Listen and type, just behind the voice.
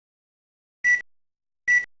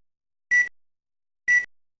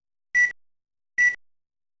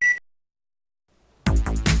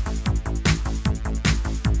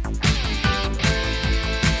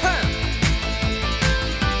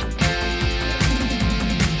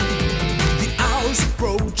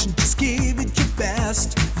approach and just give it your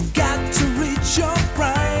best. You got to reach your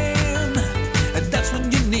prime, and that's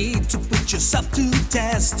when you need to put yourself to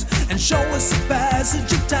test and show us the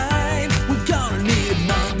passage of time. We're gonna need a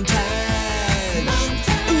montage.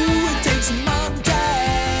 Ooh, it takes a montage.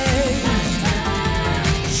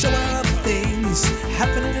 Show up things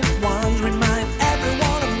happening at once. Remind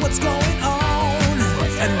everyone of what's going on.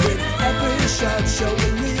 And with every shot, show a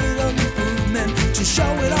little improvement. To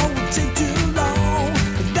show it all would take too long.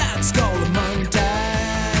 But that's called a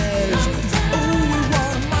montage. Ooh, we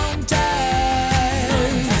want a montage.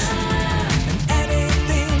 And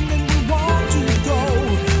anything that we want to go,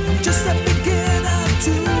 from just a beginner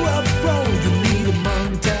to a pro, you need a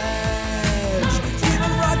montage.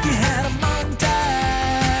 Even Rocky had a montage.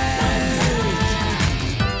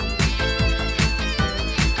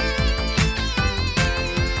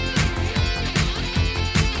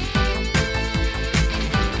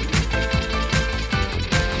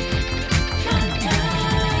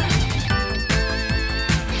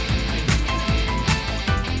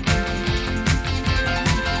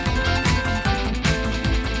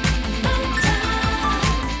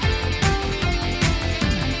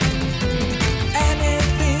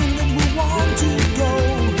 Anything that we want to go,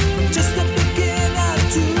 from just a beginner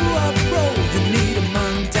to a pro, you need a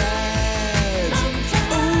montage.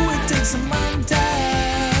 Ooh, it takes a montage.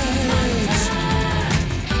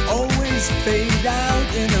 Always fade out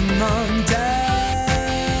in a montage.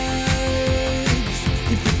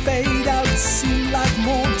 If you fade out, seem like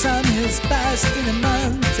more time has passed in a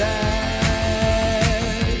montage.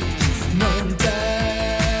 Montage.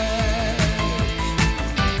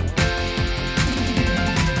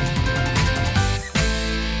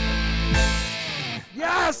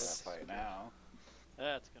 Yes! Fight now.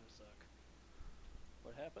 That's gonna suck.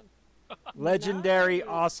 What happened? Legendary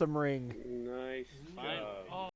awesome ring. Nice Finally. job.